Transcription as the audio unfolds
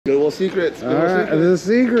Goodwill secrets. Alright, the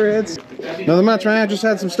secrets. Nothing much, man. I just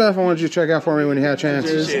had some stuff I wanted you to check out for me when you had a chance.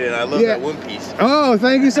 Appreciate it. I love that one piece. Oh,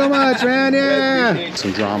 thank you so much, man. Yeah.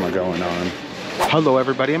 Some drama going on. Hello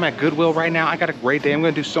everybody, I'm at Goodwill right now. I got a great day. I'm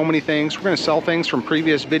gonna do so many things. We're gonna sell things from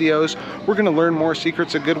previous videos. We're gonna learn more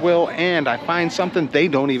secrets at Goodwill, and I find something they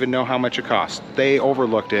don't even know how much it costs. They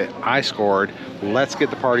overlooked it. I scored. Let's get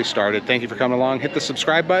the party started. Thank you for coming along. Hit the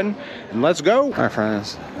subscribe button and let's go. All right,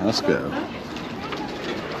 friends, let's go.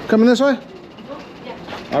 Coming this way?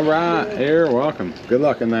 All right, you're welcome. Good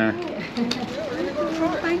luck in there.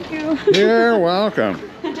 Thank you. You're welcome.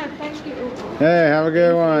 Thank you. Hey, have a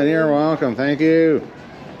good one. You're welcome. Thank you.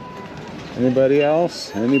 Anybody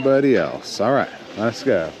else? Anybody else? All right, let's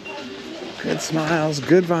go. Good smiles,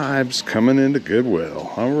 good vibes coming into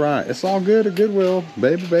Goodwill. All right, it's all good at Goodwill,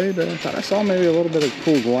 baby, baby. I thought I saw maybe a little bit of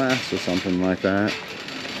cool glass or something like that.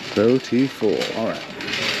 OT full. All right.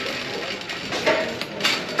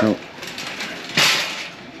 Oh.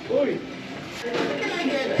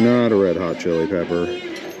 Not a red hot chili pepper.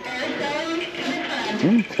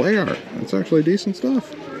 Oh, clay art. That's actually decent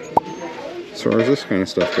stuff as far as this kind of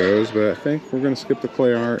stuff goes, but I think we're going to skip the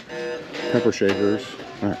clay art. Pepper shakers.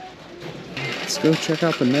 All right. Let's go check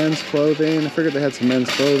out the men's clothing. I figured they had some men's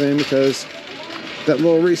clothing because that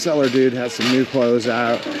little reseller dude has some new clothes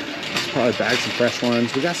out. Let's probably bag some fresh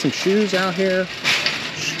ones. We got some shoes out here.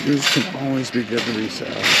 Shoes can always be good to resell.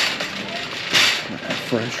 A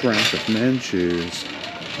fresh rack of men's shoes.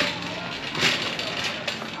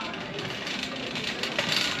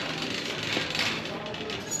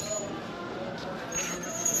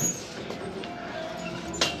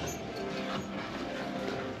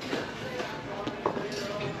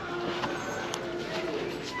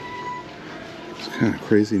 Kind of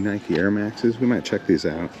crazy Nike Air Maxes. We might check these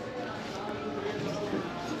out.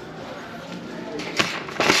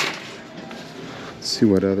 Let's see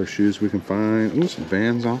what other shoes we can find. Ooh, some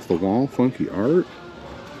Vans off the wall. Funky art.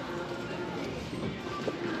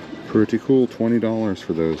 Pretty cool. $20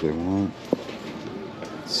 for those they want.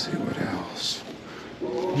 Let's see what else.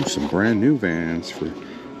 Ooh, some brand new Vans for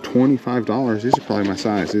 $25. These are probably my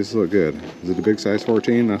size. These look good. Is it the big size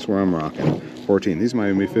 14? That's where I'm rocking. 14. These might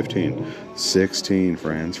even be 15. 16,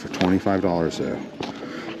 friends, for $25 though.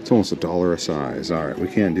 It's almost $1 a size. All right, we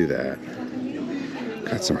can't do that.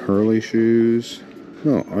 Got some Hurley shoes.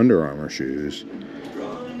 No, Under Armour shoes.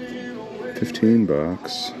 15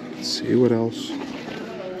 bucks. Let's see what else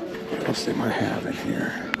they might have in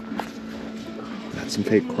here. Got some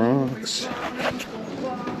fake Crocs.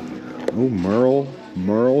 Oh,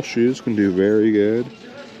 Merle shoes can do very good.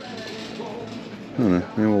 I don't know,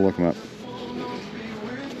 maybe we'll look them up.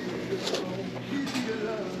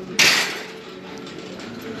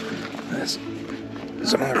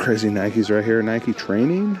 Some other crazy Nikes right here. Nike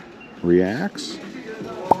Training Reacts.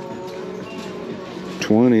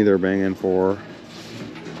 20 they're banging for.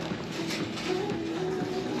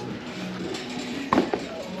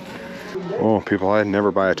 Oh, people, I'd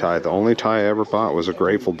never buy a tie. The only tie I ever bought was a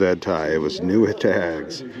Grateful Dead tie. It was new with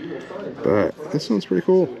tags. But this one's pretty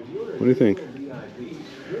cool. What do you think?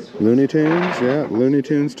 Looney Tunes? Yeah, Looney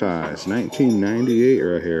Tunes ties. 1998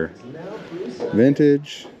 right here.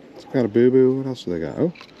 Vintage. It's got a boo-boo. What else do they got?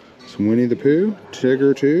 Oh, some Winnie the Pooh.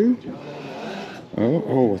 Tigger 2.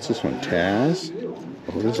 Oh, what's this one? Taz.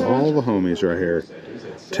 Oh, there's all the homies right here.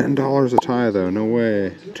 $10 a tie, though. No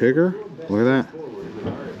way. Tigger? Look at that.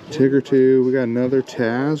 Tigger 2. We got another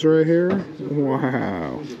Taz right here.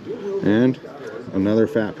 Wow. And another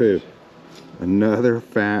Fat Pooh. Another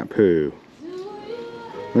Fat Pooh.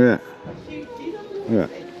 Look at that. Look at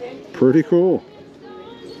that. Pretty cool.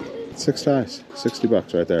 6 ties. 60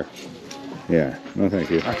 bucks right there. Yeah. No, thank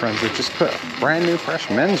you. My friends, we just put a brand new fresh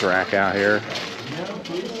men's rack out here.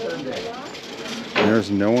 There's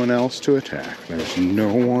no one else to attack. There's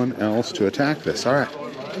no one else to attack this. All right.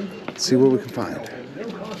 Let's see what we can find.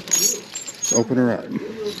 Let's open her up.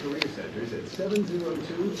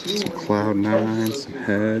 Some Cloud 9, some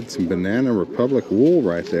Head, some Banana Republic wool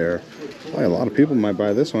right there. Probably a lot of people might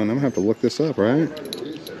buy this one. I'm going to have to look this up, right?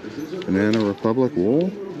 Banana Republic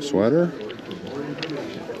wool sweater.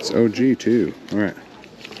 It's OG too. All right.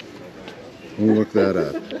 We'll look that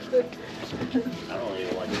up.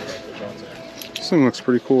 This thing looks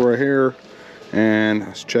pretty cool right here. And I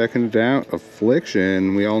was checking it out.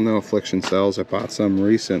 Affliction. We all know Affliction sells. I bought some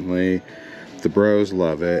recently. The bros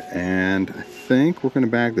love it. And I think we're going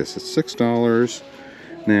to bag this. It's $6.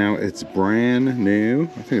 Now it's brand new.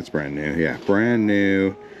 I think it's brand new. Yeah, brand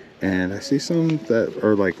new. And I see some that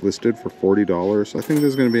are like listed for $40. I think this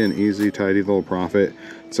is going to be an easy, tidy little profit.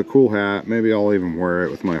 It's a cool hat. Maybe I'll even wear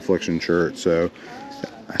it with my Affliction shirt. So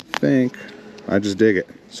I think I just dig it.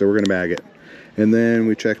 so we're gonna bag it. And then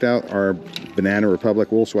we checked out our Banana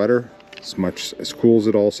Republic wool sweater. As cool as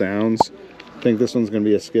it all sounds, I think this one's gonna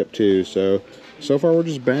be a skip too. So far we're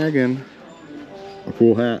just bagging a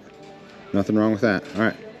cool hat. Nothing wrong with that. All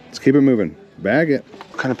right, let's keep it moving. Bag it.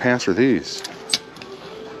 What kind of pants are these?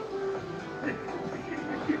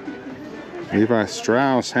 Levi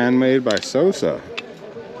Strauss, handmade by Sosa.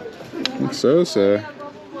 I think Sosa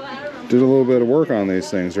did a little bit of work on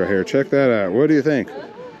these things right here. Check that out. What do you think?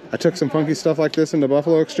 I took some funky stuff like this into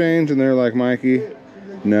Buffalo Exchange and they're like, Mikey,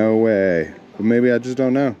 no way. But maybe I just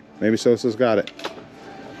don't know. Maybe Sosa's got it.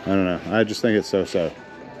 I don't know. I just think it's so-so.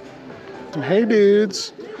 Hey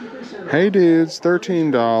dudes. Hey dudes,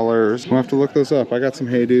 $13. We'll have to look those up. I got some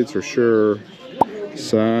Hey Dudes for sure.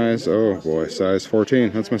 Size, oh boy, size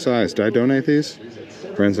 14. That's my size. Did I donate these?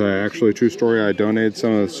 Friends, actually, true story, I donated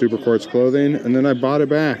some of the Super Quartz clothing and then I bought it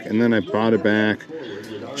back.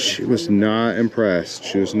 She was not impressed.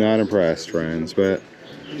 She was not impressed, friends. But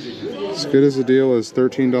as good as the deal as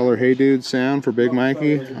 $13 Hey Dude sound for Big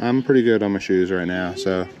Mikey, I'm pretty good on my shoes right now.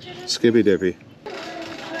 So, skippy dippy.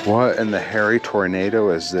 What in the hairy tornado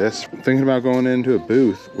is this? I'm thinking about going into a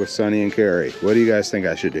booth with Sonny and Carrie. What do you guys think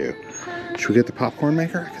I should do? Should we get the popcorn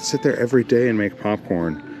maker? I could sit there every day and make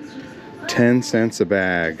popcorn. 10 cents a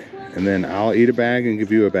bag. And then I'll eat a bag and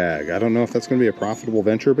give you a bag. I don't know if that's going to be a profitable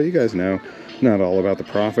venture, but you guys know, not all about the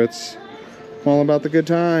profits. All about the good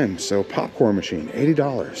times. So popcorn machine,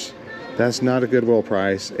 $80. That's not a Goodwill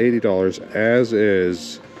price. $80 as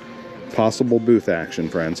is. Possible booth action,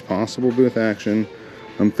 friends. Possible booth action.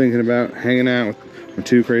 I'm thinking about hanging out with my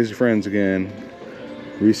two crazy friends again.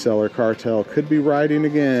 Reseller cartel could be riding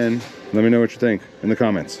again. Let me know what you think in the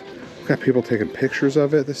comments. We've got people taking pictures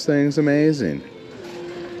of it. This thing's amazing.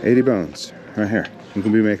 80 bones right here. We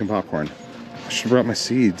can be making popcorn. I should have brought my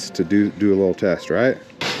seeds to do a little test, right?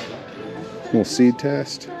 A little seed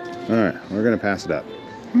test. All right, we're gonna pass it up.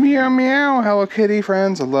 Meow meow, Hello Kitty,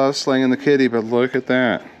 friends. I love slinging the kitty, but look at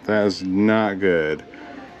that. That is not good.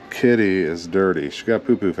 Kitty is dirty. She got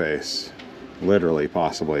poo-poo face. Literally,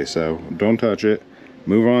 possibly. So don't touch it.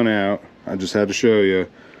 Move on out. I just had to show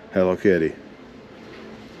you. Hello Kitty.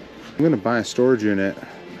 I'm gonna buy a storage unit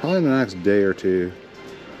probably in the next day or two.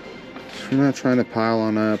 So we're not trying to pile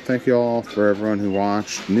on up. Thank you all for everyone who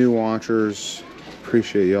watched. New watchers.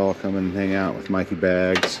 Appreciate y'all coming and hang out with Mikey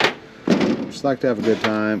Bags. Just like to have a good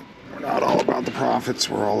time. We're not all about the profits.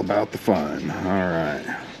 We're all about the fun. All right.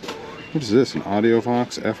 What is this? An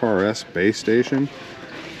AudioVox FRS base station?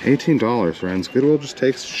 $18, friends. Goodwill just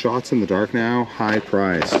takes shots in the dark now. High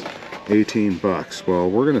price. 18 bucks. Well,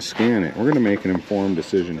 we're gonna scan it. We're gonna make an informed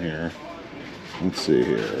decision here. Let's see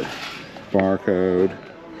here. Barcode.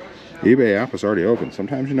 eBay app was already open.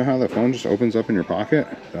 Sometimes you know how the phone just opens up in your pocket?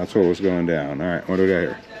 That's what was going down. All right, what do we got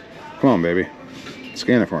here? Come on, baby.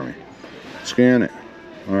 Scan it for me. Scan it.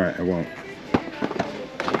 All right, I won't.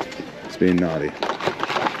 It's being naughty.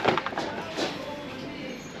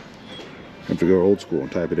 Have to go old school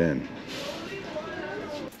and type it in.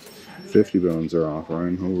 50 bones they're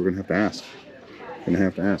offering. Oh, we're gonna have to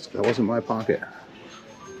ask. That wasn't my pocket.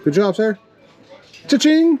 Good job, sir.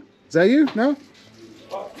 Cha-ching! Is that you? No?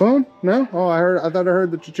 Phone? No? Oh, I thought I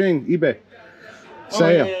heard the cha-ching. eBay.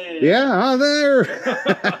 Sale. Oh, yeah, oh, there.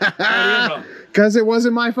 Because it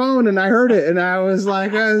wasn't my phone and I heard it and I was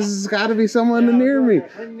like, there's got to be someone near me.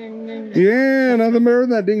 Yeah, nothing better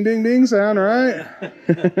than that ding ding ding sound, right?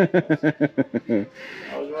 I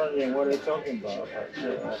was wondering what they're talking about.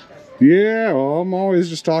 Yeah, well, I'm always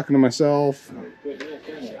just talking to myself.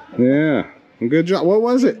 Yeah, good job. What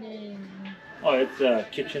was it? Oh, it's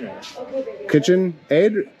kitchen aid. Kitchen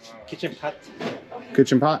aid? Kitchen pot.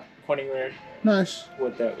 Kitchen pot. Corningware. Nice.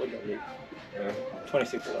 With the lid.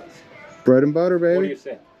 $26. Bread and butter, baby. What do you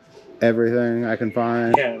say? Everything I can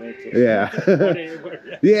find. Yeah, me too.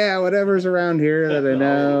 Yeah. Yeah, whatever's around here that I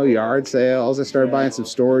know. Yard sales. I started buying some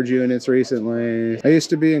storage units recently. I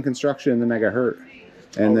used to be in construction and then I got hurt.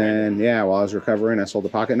 And then, yeah, while I was recovering, I sold a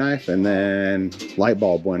pocket knife and then light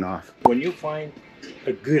bulb went off. When you find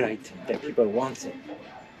a good item that people want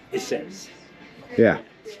it sells. Yeah.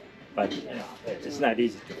 But you know, it's not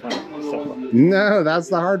easy to find stuff. No, that's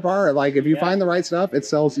the hard part. Like if you find the right stuff, it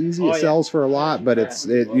sells easy. It sells for a lot, but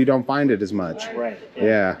you don't find it as much. Right.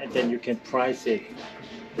 Yeah. And then you can price it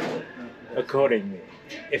accordingly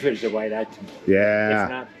if it's the right item. Yeah. If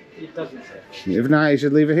not, it doesn't sell. If not, you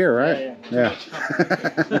should leave it here, right? Yeah.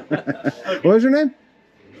 What was your name?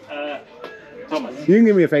 Thomas. You can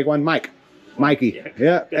give me a fake one, Mike. Mikey.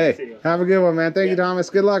 Yeah. Hey, have a good one, man. Thank you, Thomas.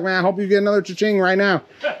 Good luck, man. I hope you get another cha-ching right now.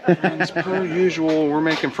 As per usual, we're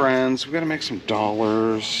making friends. We got to make some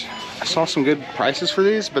dollars. I saw some good prices for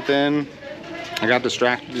these, but then I got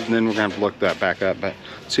distracted, and then we're gonna have to look that back up, but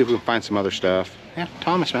see if we can find some other stuff. Yeah,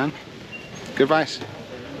 Thomas, man. Good advice.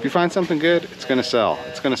 If you find something good, it's gonna sell.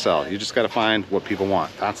 It's gonna sell. You just gotta find what people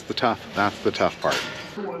want. That's the tough part.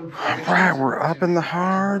 All right, we're up in the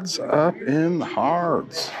hards,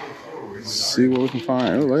 Let's see what we can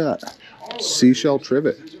find. Oh, look at that. Seashell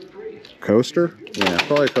trivet. Coaster? Yeah,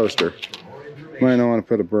 probably a coaster. Might not want to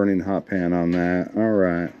put a burning hot pan on that. All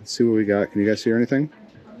right, let's see what we got. Can you guys hear anything?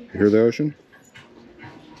 You hear the ocean?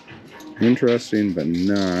 Interesting, but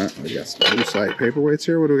not. We got some site paperweights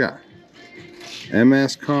here. What do we got?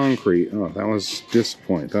 MS Concrete. Oh, that was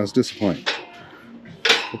disappointing. Hope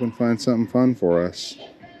we can find something fun for us.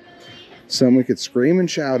 Something we could scream and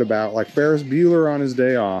shout about, like Ferris Bueller on his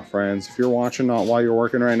day off, friends. If you're watching while you're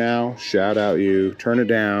working right now, shout out you. Turn it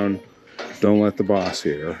down. Don't let the boss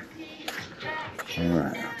hear. All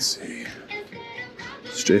right, let's see.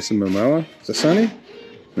 It's Jason Momoa. Is that Sonny?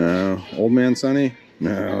 No. Old Man Sonny?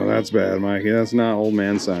 No, that's bad, Mikey. That's not Old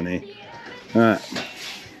Man Sonny. All right.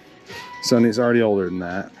 Sonny's already older than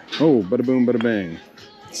that. Oh, bada boom, bada bing.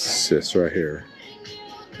 It's this right here.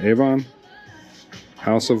 Avon?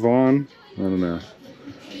 House of Vaughn? I don't know.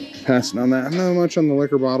 Passing on that. I don't know much on the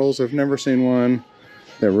liquor bottles. I've never seen one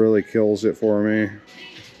that really kills it for me.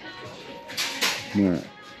 Yeah.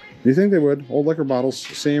 Do you think they would? Old liquor bottles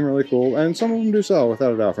seem really cool, and some of them do sell,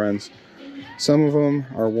 without a doubt, friends. Some of them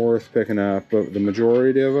are worth picking up, but the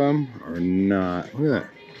majority of them are not. Look at that.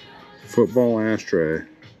 Football ashtray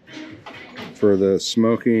for the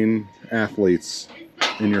smoking athletes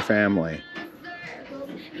in your family.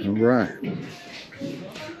 All right.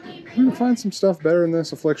 I'm gonna find some stuff better than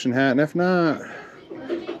this affliction hat, and if not,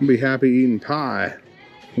 I'll be happy eating pie.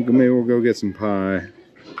 Maybe we'll go get some pie.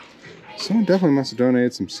 Someone definitely must have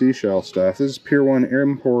donated some seashell stuff. This is Pier 1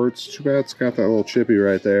 Imports. Too bad it's got that little chippy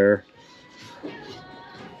right there.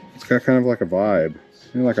 It's got kind of like a vibe.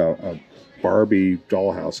 Maybe like a Barbie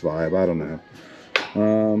dollhouse vibe. I don't know.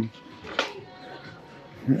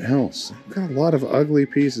 What else? Got a lot of ugly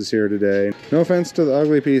pieces here today. No offense to the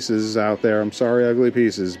ugly pieces out there. I'm sorry, ugly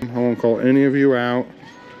pieces. I won't call any of you out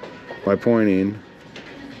by pointing.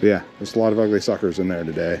 But yeah, there's a lot of ugly suckers in there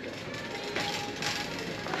today.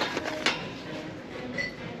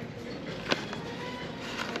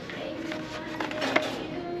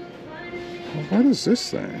 What is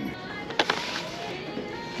this thing?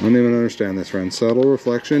 I don't even understand this, friend. Subtle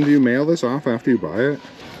reflection. Do you mail this off after you buy it?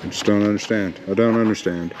 I just don't understand. I don't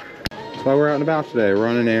understand. That's why we're out and about today,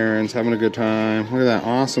 running errands, having a good time. Look at that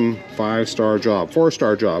awesome 5-star job.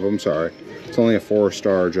 4-star job, I'm sorry. It's only a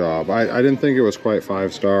 4-star job. I didn't think it was quite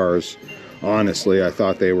 5 stars. Honestly, I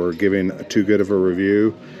thought they were giving too good of a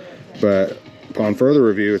review. But upon further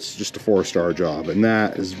review, it's just a 4-star job. And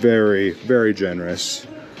that is very, very generous.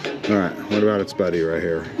 All right, what about its buddy right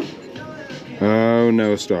here? Oh,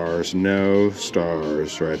 no stars. No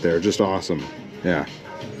stars right there. Just awesome. Yeah.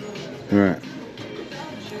 All right.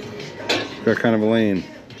 Got kind of a lane.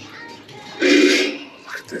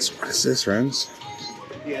 Look at this. What is this, friends?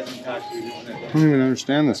 I don't even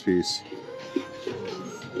understand this piece.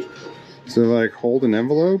 So, like, hold an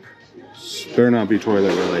envelope? Better not be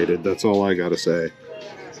toilet related. That's all I gotta say.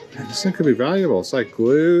 Man, this thing could be valuable. It's like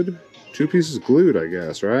glued. 2 pieces glued, I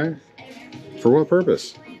guess, right? For what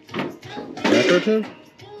purpose? Decorative?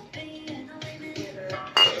 I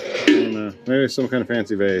don't know. Maybe some kind of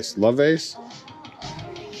fancy vase. Love vase?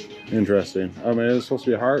 Interesting. Oh, maybe it's supposed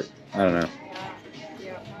to be a heart? I don't know.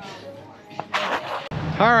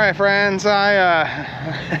 All right, friends.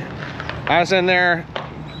 I was in there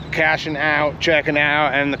cashing out, checking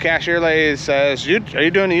out, and the cashier lady says, are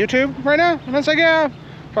you doing a YouTube right now? And I was like, yeah,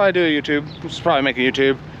 probably do a YouTube. Just probably make a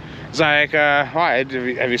YouTube. It's like, why?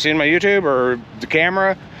 Have you seen my YouTube or the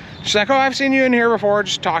camera? She's like, oh, I've seen you in here before,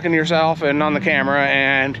 just talking to yourself and on the camera,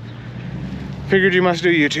 and figured you must do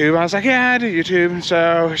YouTube. I was like, yeah, I do YouTube.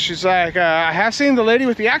 So she's like, I have seen the lady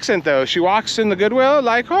with the accent though. She walks in the Goodwill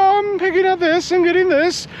like, oh, I'm picking up this and getting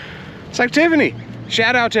this. It's like, Tiffany.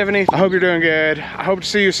 Shout out, Tiffany. I hope you're doing good. I hope to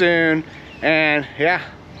see you soon. And yeah,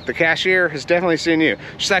 the cashier has definitely seen you.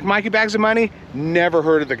 She's like, Mikey Bags of Money. Never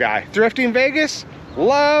heard of the guy. Thrifting Vegas.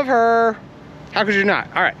 Love her. How could you not?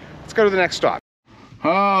 All right, let's go to the next stop.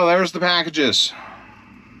 Oh, there's the packages.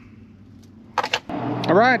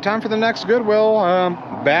 All right, time for the next Goodwill.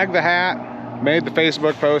 Bag the hat. Made the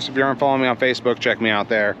Facebook post. If you aren't following me on Facebook, check me out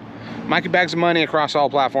there. Mikey Bags of Money across all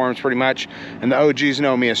platforms pretty much. And the OGs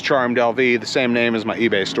know me as Charmed LV, the same name as my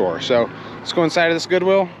eBay store. So let's go inside of this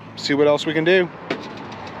Goodwill, see what else we can do.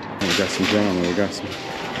 We got some drama. We got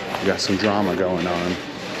some drama going on.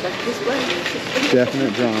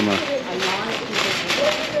 Definite drama.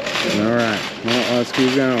 All right, well, let's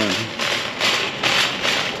keep going.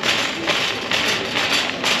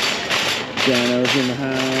 Pianos in the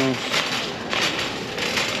house.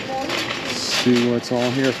 Let's see what's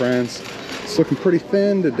all here, friends. It's looking pretty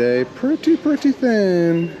thin today. Pretty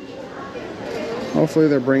thin. Hopefully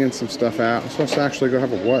they're bringing some stuff out. I'm supposed to actually go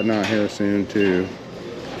have a whatnot here soon too.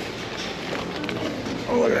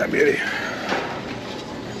 Oh, look at that beauty.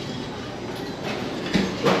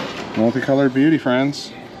 Multicolored beauty,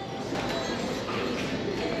 friends.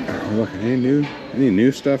 Look, any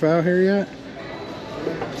new stuff out here yet?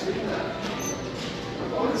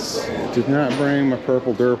 Did not bring my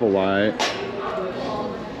purple Durple light.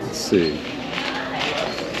 Let's see.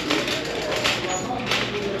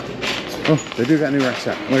 Oh, they do got new rec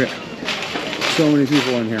set. Look at so many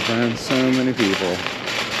people in here, friends. So many people.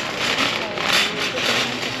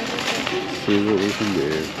 Let's see what we can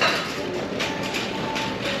do.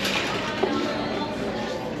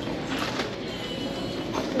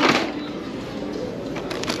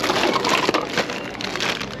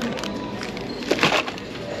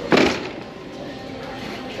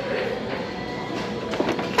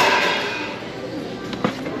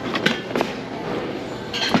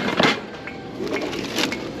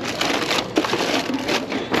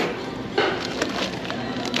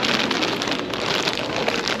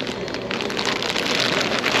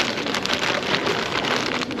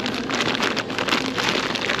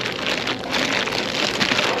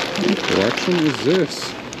 What collection is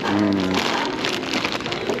this? I don't know.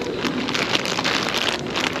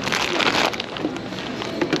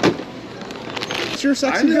 It's your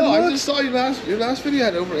sexy good I looks. just saw your last video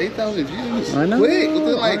had over 8,000 views. I know. Quick,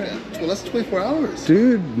 within like less than 24 hours.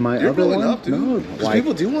 Dude, my You're other blowing one, up, dude. no, Because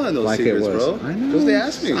people do want those like secrets, it was. bro. I know. Because they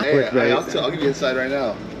asked me. Hey, Clickbait. I'll give you insight right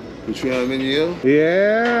now. Between them and you.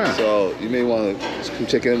 Yeah. So you may want to come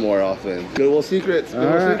check in more often. Goodwill secrets. All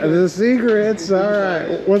right, the secrets. All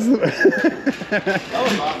right. What's the?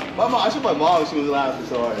 My mom. I showed my mom. She was laughing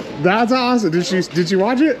so hard. That's awesome. Did you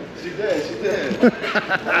watch it? She did. She did.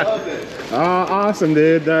 I loved it. Oh, awesome,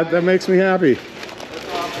 dude. That makes me happy.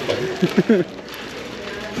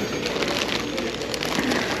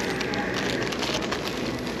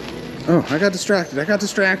 Oh, I got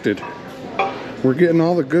distracted. We're getting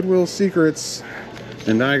all the Goodwill secrets,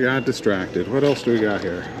 and I got distracted. What else do we got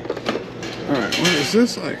here? All right, what is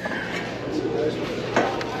this like?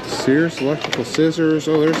 Sears electrical scissors.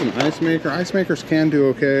 Oh, there's an ice maker. Ice makers can do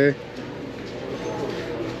okay,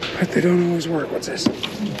 but they don't always work. What's this?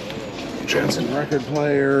 Jensen record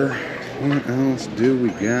player. What else do we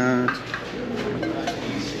got?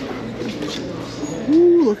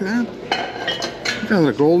 Ooh, look at that. We got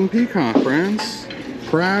a golden peacock, friends.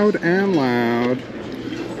 Proud and loud.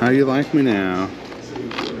 How you like me now?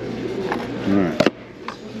 All right.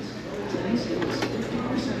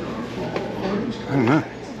 I don't know.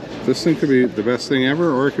 This thing could be the best thing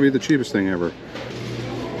ever, or it could be the cheapest thing ever.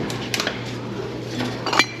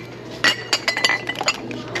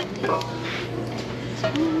 I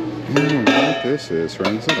don't know what this is,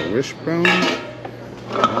 friends. Is that a wishbone?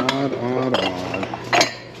 Odd.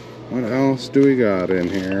 What else do we got in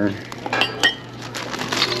here?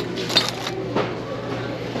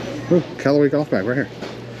 Oh, Callaway golf bag right here.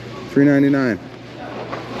 $3.99.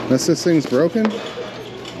 Unless this thing's broken,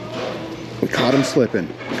 we caught him slipping.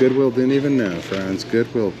 Goodwill didn't even know, friends.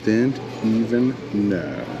 Goodwill didn't even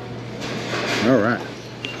know. All right.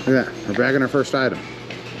 Look at that. We're bagging our first item.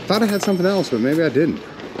 Thought I had something else, but maybe I didn't.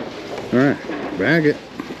 All right. Bag it.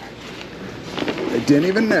 I didn't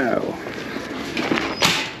even know.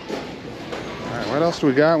 All right. What else do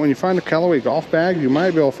we got? When you find a Callaway golf bag, you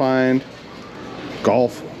might be able to find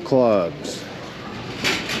golf clubs.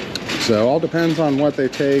 So all depends on what they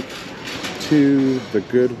take to the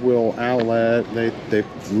Goodwill outlet. They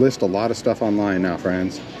list a lot of stuff online now,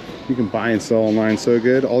 friends. You can buy and sell online so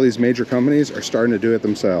good. All these major companies are starting to do it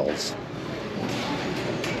themselves.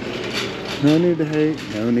 No need to hate,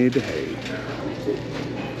 no need to hate.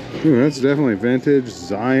 Ooh, that's definitely vintage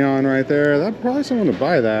Zion right there. That'd probably someone to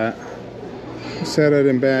buy that. I said I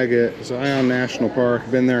didn't bag it. Zion National Park,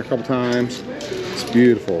 been there a couple times. It's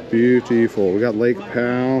beautiful, beautiful. We got Lake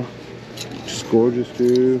Powell, which is gorgeous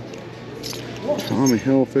too. Tommy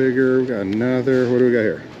Hilfiger, we got another, what do we got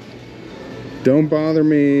here? Don't Bother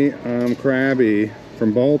Me, Krabby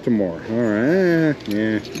from Baltimore. All right,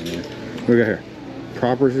 yeah. What do we got here?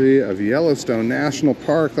 Property of Yellowstone National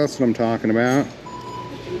Park, that's what I'm talking about.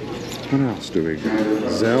 What else do we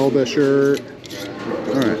got? Zelda shirt.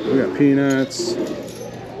 All right, we got Peanuts.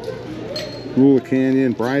 Rule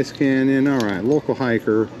Canyon, Bryce Canyon. All right, local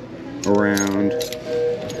hiker around.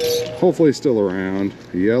 Hopefully still around.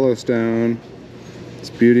 Yellowstone. It's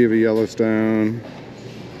beauty of a Yellowstone.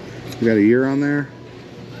 We got a year on there?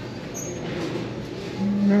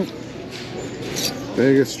 Nope.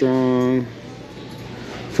 Vegas Strong,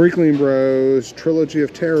 Freakling Bros, Trilogy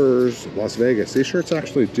of Terrors, Las Vegas. These shirts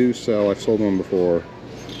actually do sell. I've sold one before.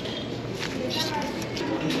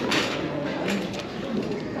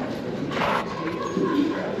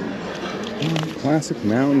 Classic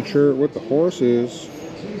mountain shirt with the horses.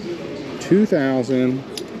 2,000.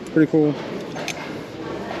 Pretty cool.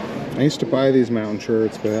 I used to buy these mountain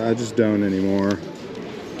shirts, but I just don't anymore.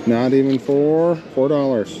 Not even for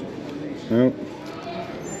 $4. Nope.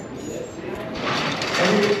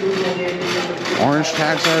 Orange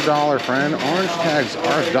tags are $1, friend. Orange tags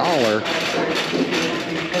are $1.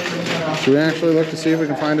 Should we actually look to see if we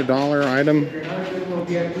can find a $1 item?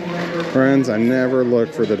 Friends, I never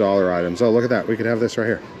look for the $1 items. Oh, look at that. We could have this right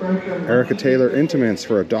here. Erica Taylor Intimates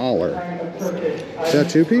for $1. Is that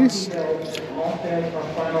 2-piece?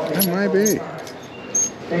 That might be.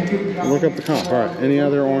 Look up the comp. All right. Any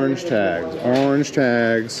other orange tags? Orange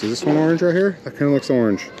tags. Is this one orange right here? That kind of looks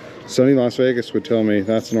orange. Sunny Las Vegas would tell me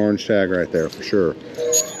that's an orange tag right there for sure.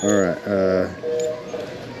 All right.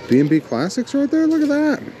 B&B Classics right there. Look at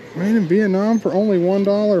that. Made in Vietnam for only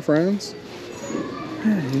 $1, friends.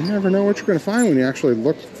 You never know what you're going to find when you actually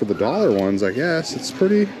look for the $1 ones, I guess. It's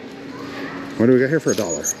pretty... What do we got here for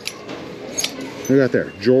 $1? What do we got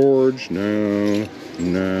there? George, no.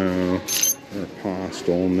 No.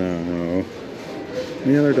 Apostle, no.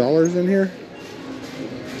 Any other $1s in here?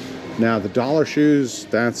 Now, the $1 shoes,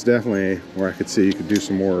 that's definitely where I could see you could do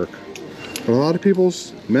some work. But a lot of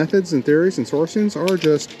people's methods and theories and sourcings are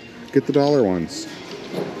just get the $1 ones.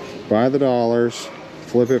 Buy the $1s.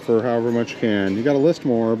 Flip it for however much you can. You gotta list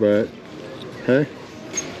more, but hey,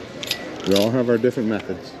 we all have our different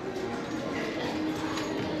methods.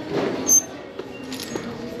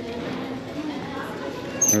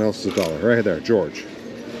 What else is $1? Right there, George.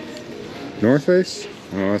 North Face?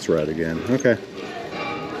 Oh, that's red again. Okay.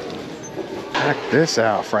 Check this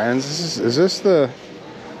out, friends. Is this the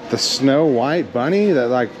Snow White bunny that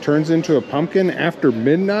like turns into a pumpkin after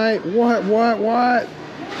midnight? What?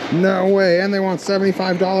 No way. And they want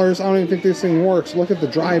 $75. I don't even think this thing works. Look at the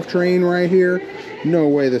drivetrain right here. No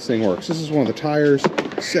way this thing works. This is one of the tires.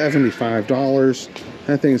 $75.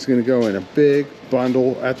 That thing's going to go in a big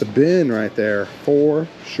bundle at the bin right there for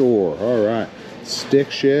sure. All right.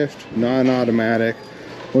 Stick shift, non-automatic.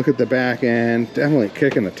 Look at the back end. Definitely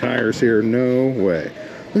kicking the tires here. No way.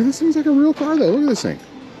 Look, this thing's like a real car though. Look at this thing.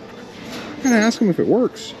 I'm going to ask him if it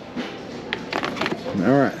works.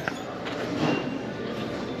 All right.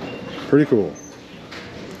 Pretty cool.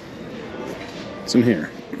 What's in here?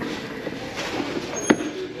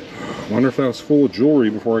 Wonder if that was full of jewelry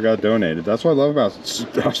before it got donated. That's what I love about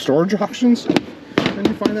storage auctions. And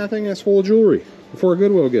you find that thing that's full of jewelry before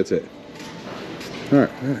Goodwill gets it. All right,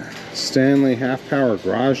 Stanley half-power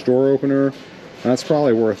garage door opener. That's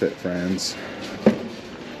probably worth it, friends.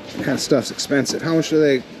 That kind of stuff's expensive. How much do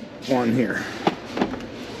they want in here?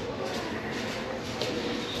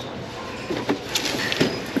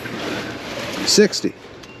 $60.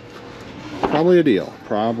 Probably a deal.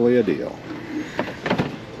 Probably a deal.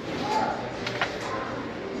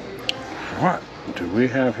 What do we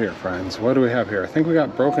have here, friends? What do we have here? I think we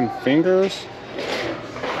got broken fingers.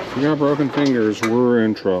 If we got broken fingers, we're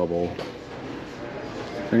in trouble.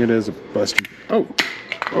 I think it is a busted.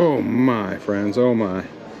 Oh my, friends. Oh my.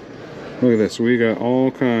 Look at this. We got all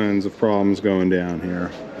kinds of problems going down here.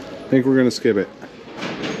 I think we're gonna skip it.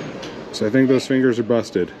 So I think those fingers are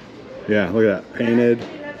busted. Yeah, look at that. Painted.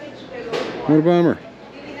 What a bummer.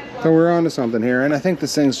 So we're on to something here, and I think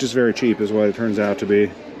this thing's just very cheap is what it turns out to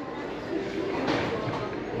be.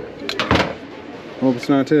 Hope it's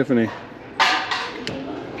not Tiffany.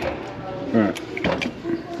 Alright.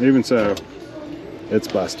 Even so, it's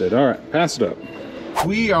busted. Alright, pass it up.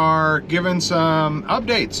 We are given some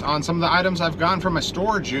updates on some of the items I've gotten from my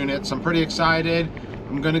storage units. I'm pretty excited.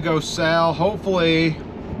 I'm gonna go sell, hopefully,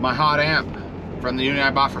 my hot amp from the unit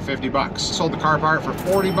I bought for 50 bucks. Sold the car part for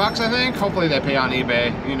 40 bucks, I think. Hopefully they pay on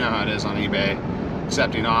eBay. You know how it is on eBay,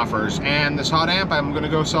 accepting offers. And this hot amp I'm gonna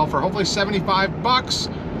go sell for hopefully 75 bucks,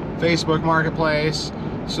 Facebook Marketplace.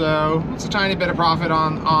 So it's a tiny bit of profit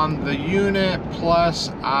on the unit, plus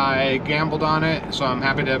I gambled on it, so I'm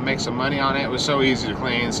happy to make some money on it. It was so easy to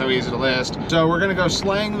clean, so easy to list. So we're gonna go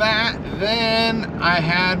sling that. Then I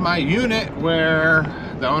had my unit where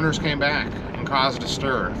the owners came back and caused a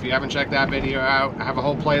stir. If you haven't checked that video out, I have a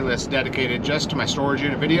whole playlist dedicated just to my storage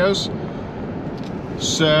unit videos.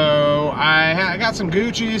 So I got some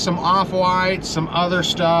Gucci, some Off-White, some other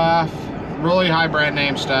stuff, really high brand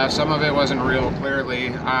name stuff. Some of it wasn't real, clearly.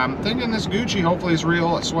 I'm thinking this Gucci hopefully is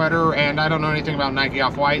real, a sweater, and I don't know anything about Nike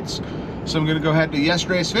Off-Whites. So I'm gonna go ahead to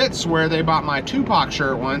Yesterday's Fits, where they bought my Tupac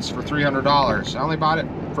shirt once for $300. I only bought it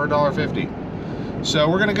for $1.50. So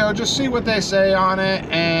we're gonna go just see what they say on it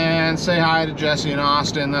and say hi to Jesse and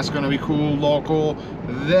Austin. That's gonna be cool, local.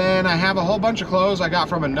 Then I have a whole bunch of clothes I got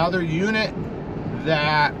from another unit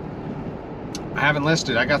that I haven't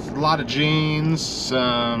listed. I got a lot of jeans,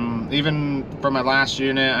 even from my last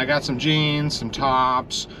unit. I got some jeans, some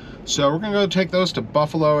tops. So we're gonna go take those to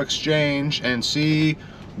Buffalo Exchange and see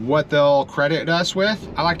what they'll credit us with.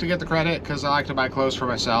 I like to get the credit because I like to buy clothes for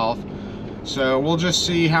myself. So we'll just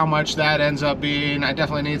see how much that ends up being. I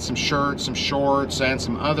definitely need some shirts, some shorts, and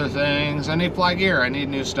some other things. I need fly gear, I need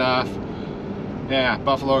new stuff. Yeah,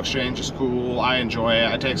 Buffalo Exchange is cool. I enjoy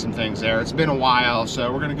it. I take some things there. It's been a while,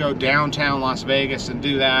 so we're gonna go downtown Las Vegas and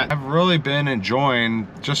do that. I've really been enjoying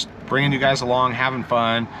just bringing you guys along, having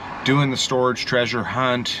fun, doing the storage treasure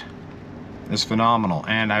hunt. Is phenomenal,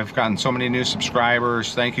 and I've gotten so many new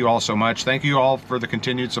subscribers. Thank you all so much. Thank you all for the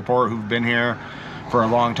continued support who've been here for a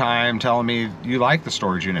long time, telling me you like the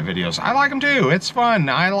storage unit videos. I like them too. It's fun.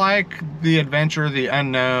 I like the adventure, the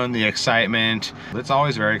unknown, the excitement. It's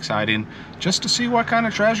always very exciting just to see what kind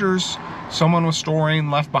of treasures someone was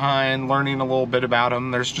storing, left behind, learning a little bit about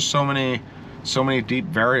them. There's just so many deep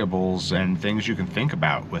variables and things you can think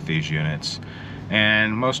about with these units.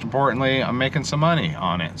 And most importantly, I'm making some money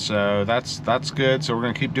on it. So that's good. So we're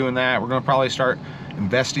gonna keep doing that. We're gonna probably start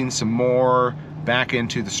investing some more back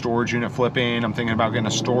into the storage unit flipping. I'm thinking about getting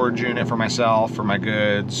a storage unit for myself, for my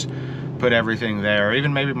goods, put everything there.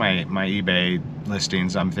 Even maybe my eBay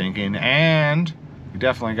listings, I'm thinking. And we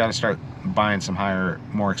definitely got to start buying some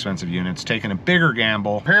more expensive units, taking a bigger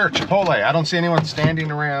gamble. Here, Chipotle. I don't see anyone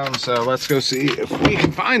standing around, so let's go see if we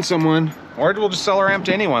can find someone. Or we'll just sell our amp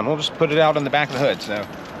to anyone. We'll just put it out on the back of the hood, so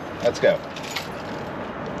let's go.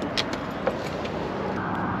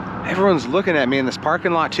 Everyone's looking at me in this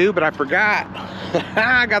parking lot too, but I forgot.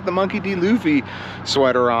 I got the Monkey D. Luffy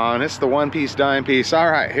sweater on. It's the one-piece dime piece. All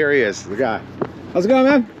right, here he is, the guy. How's it going,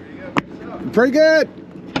 man? Pretty good.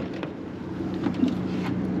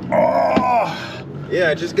 Oh, Yeah,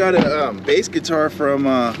 I just got a bass guitar from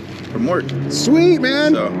work. sweet,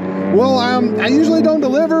 man. So. Well, I usually don't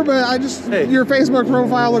deliver, but I just, your Facebook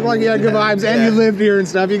profile looked like you had good vibes and you lived here and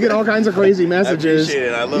stuff. You get all kinds of crazy messages. I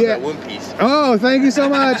appreciate it. I love that one piece. Oh, thank you so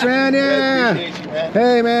much, man. Yeah. I appreciate you, man.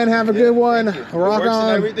 Hey, man, have a good one. Rock Works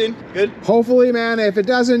on. and everything? Good? Hopefully, man. If it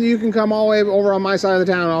doesn't, you can come all the way over on my side of the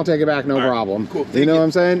town and I'll take it back, no problem. Cool. You know what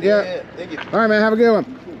I'm saying? Yeah, thank you. All right, man. Have a good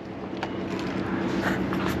one.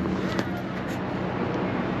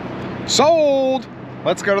 Sold.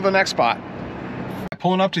 Let's go to the next spot.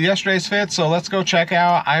 Pulling up to Yesterday's Fit, so let's go check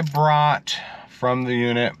out. I brought from the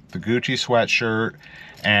unit the Gucci sweatshirt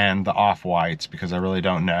and the off-whites because I really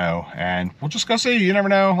don't know, and we'll just go see. You never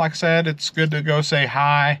know. Like I said, it's good to go say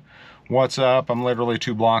hi, what's up. I'm literally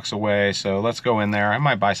 2 blocks away, so let's go in there. I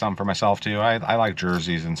might buy something for myself too. I like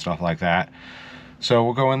jerseys and stuff like that, so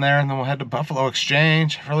we'll go in there and then we'll head to Buffalo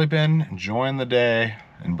Exchange. I've really been enjoying the day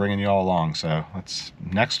and bringing you all along, so let's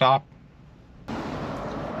next stop.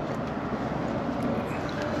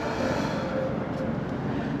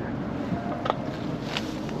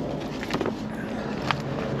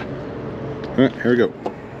 All right, here we go.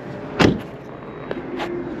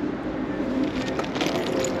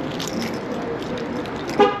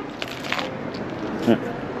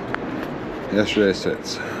 Yesterday's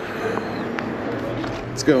Fits.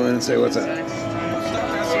 Let's go in and say what's up.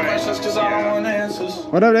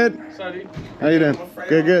 What up, Dad? How you doing?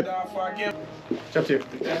 Good, good.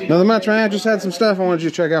 Nothing much, man. I just had some stuff I wanted you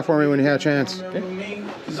to check out for me when you had a chance.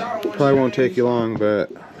 Probably won't take you long,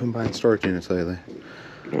 but I've been buying storage units lately.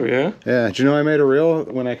 Oh, yeah? Yeah. Did you know I made a reel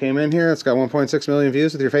when I came in here? It's got 1.6 million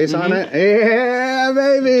views with your face on it. Yeah,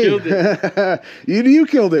 baby. You killed it. you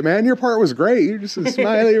killed it, man. Your part was great. You're just a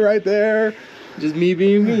smiley right there. Just me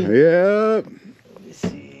being me. Yep. Let me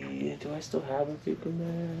see. Do I still have a paper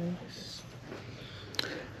bags?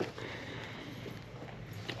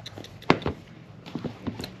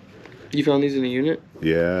 You found these in a unit?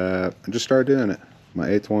 Yeah. I just started doing it. My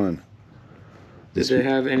 8th one. Did they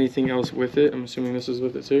have anything else with it? I'm assuming this is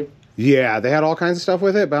with it too? Yeah, they had all kinds of stuff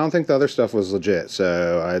with it, but I don't think the other stuff was legit.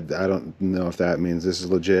 So I don't know if that means this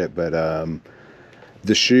is legit, but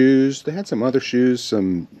the shoes, they had some other shoes,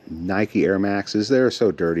 some Nike Air Maxes. They were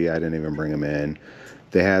so dirty I didn't even bring them in.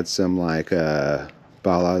 They had some like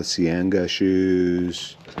Balenciaga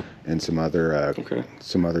shoes and some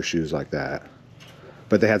other shoes like that.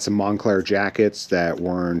 but they had some Montclair jackets that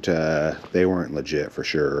weren't they weren't legit for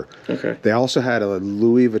sure. Okay. They also had a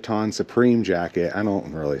Louis Vuitton Supreme jacket. I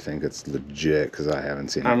don't really think it's legit because I haven't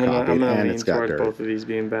seen it copied, and it's got dirt. Both of these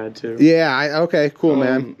being bad too. Yeah. Okay. Cool,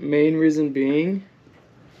 man. Main reason being.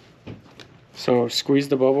 So squeeze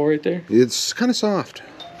the bubble right there. It's kind of soft.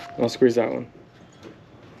 I'll squeeze that one.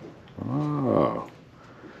 Oh.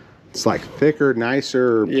 It's like thicker,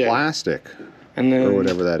 nicer plastic. And then, or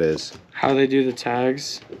whatever that is. How they do the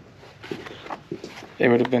tags, they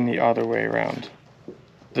would have been the other way around.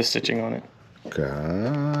 The stitching on it.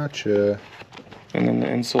 Gotcha. And then the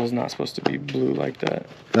insole's not supposed to be blue like that.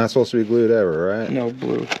 Not supposed to be glued ever, right? No,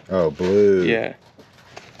 blue. Oh, blue. Yeah.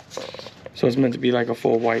 So it's meant to be like a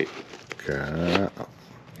full white. Okay.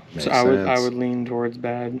 So I would lean towards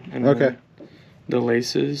bad. And okay. The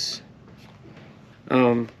laces.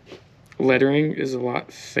 Lettering is a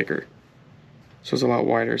lot thicker. So it's a lot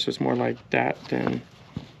wider. So it's more like that than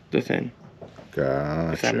the thin.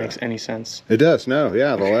 Gotcha. If that makes any sense. It does. No,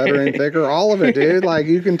 yeah, the lettering thicker, all of it, dude. Like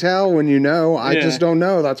you can tell when you know. I just don't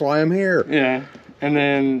know. That's why I'm here. Yeah. And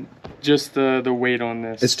then just the weight on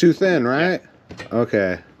this. It's too thin, right? Yeah.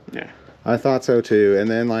 Okay. Yeah. I thought so too. And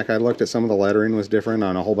then like I looked at some of the lettering was different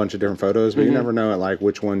on a whole bunch of different photos, but you never know like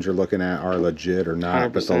which ones you're looking at are legit or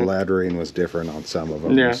not. 100%. But the lettering was different on some of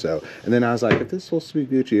them. Yeah. So, and then I was like, if this is supposed to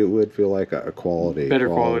be Gucci, it would feel like a quality. Better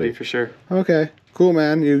quality for sure. Okay. Cool,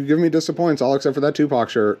 man. You give me disappoints, all except for that Tupac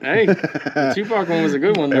shirt. Hey, the Tupac one was a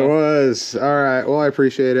good one, though. It was. All right. Well, I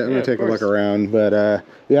appreciate it. I'm going to take a look around. But,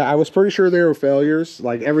 yeah, I was pretty sure they were failures.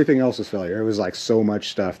 Like, everything else was failure. It was, like, so much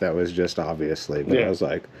stuff that was just obviously. But I was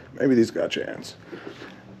like, maybe these got a chance.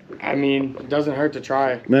 I mean, it doesn't hurt to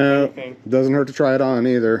try. No, it doesn't hurt to try it on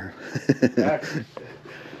either.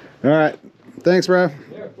 All right. Thanks, bro.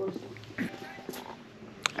 Yeah, of course.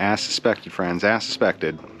 As suspected, friends. As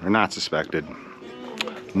suspected. Or not suspected.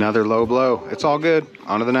 Another low blow. It's all good.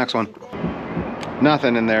 On to the next one.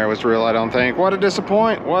 Nothing in there was real, I don't think. What a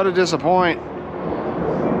disappoint. What a disappoint.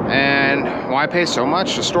 And why pay so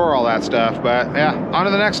much to store all that stuff? But yeah, on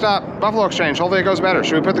to the next stop. Buffalo Exchange. Hopefully it goes better.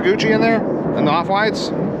 Should we put the Gucci in there? And the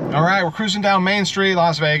Off-Whites? All right, we're cruising down Main Street,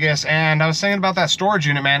 Las Vegas. And I was thinking about that storage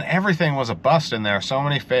unit, man. Everything was a bust in there. So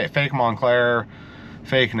many fake Montclair,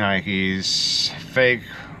 fake Nikes, fake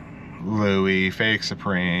Louis, fake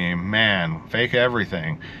Supreme, man, fake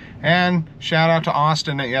everything. And shout out to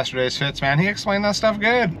Austin at yesterday's fits, man. He explained that stuff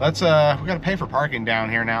good. Let's we gotta pay for parking down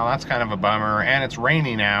here now. That's kind of a bummer, and it's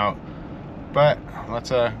raining out. But let's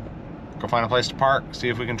go find a place to park, see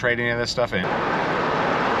if we can trade any of this stuff in.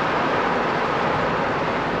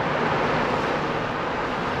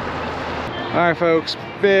 All right, folks,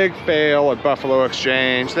 big fail at Buffalo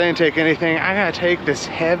Exchange. They didn't take anything. I gotta take this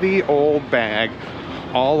heavy old bag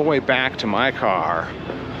all the way back to my car.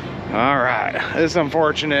 All right, this is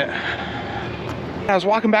unfortunate. I was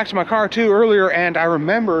walking back to my car too earlier and I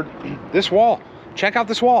remembered this wall. Check out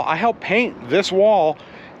this wall. I helped paint this wall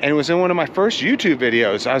and it was in one of my first YouTube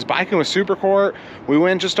videos. I was biking with Supercourt. We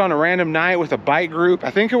went just on a random night with a bike group.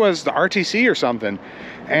 I think it was the RTC or something.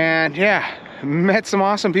 And yeah, met some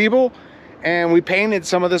awesome people and we painted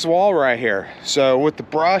some of this wall right here. So with the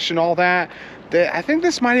brush and all that, I think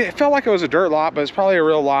this it felt like it was a dirt lot, but it's probably a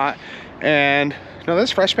real lot. And no, this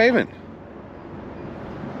is fresh pavement.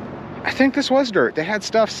 I think this was dirt. They had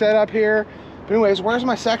stuff set up here. But anyways, where's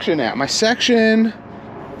my section at? My section,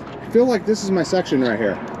 I feel like this is my section right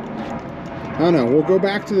here. I don't know, we'll go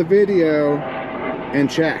back to the video and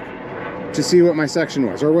check to see what my section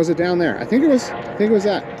was. Or was it down there? I think it was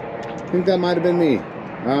that. I think that might have been me.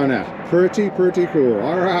 Oh no, pretty cool.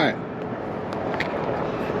 All right.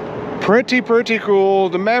 Pretty cool.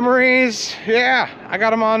 The memories, yeah, I got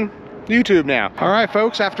them on YouTube now. All right,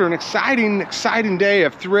 folks, after an exciting day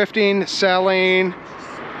of thrifting, selling,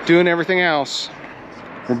 doing everything else,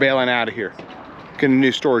 we're bailing out of here. Getting a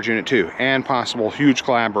new storage unit too, and possible huge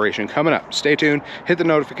collaboration coming up. Stay tuned, hit the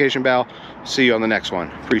notification bell. See you on the next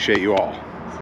one. Appreciate you all.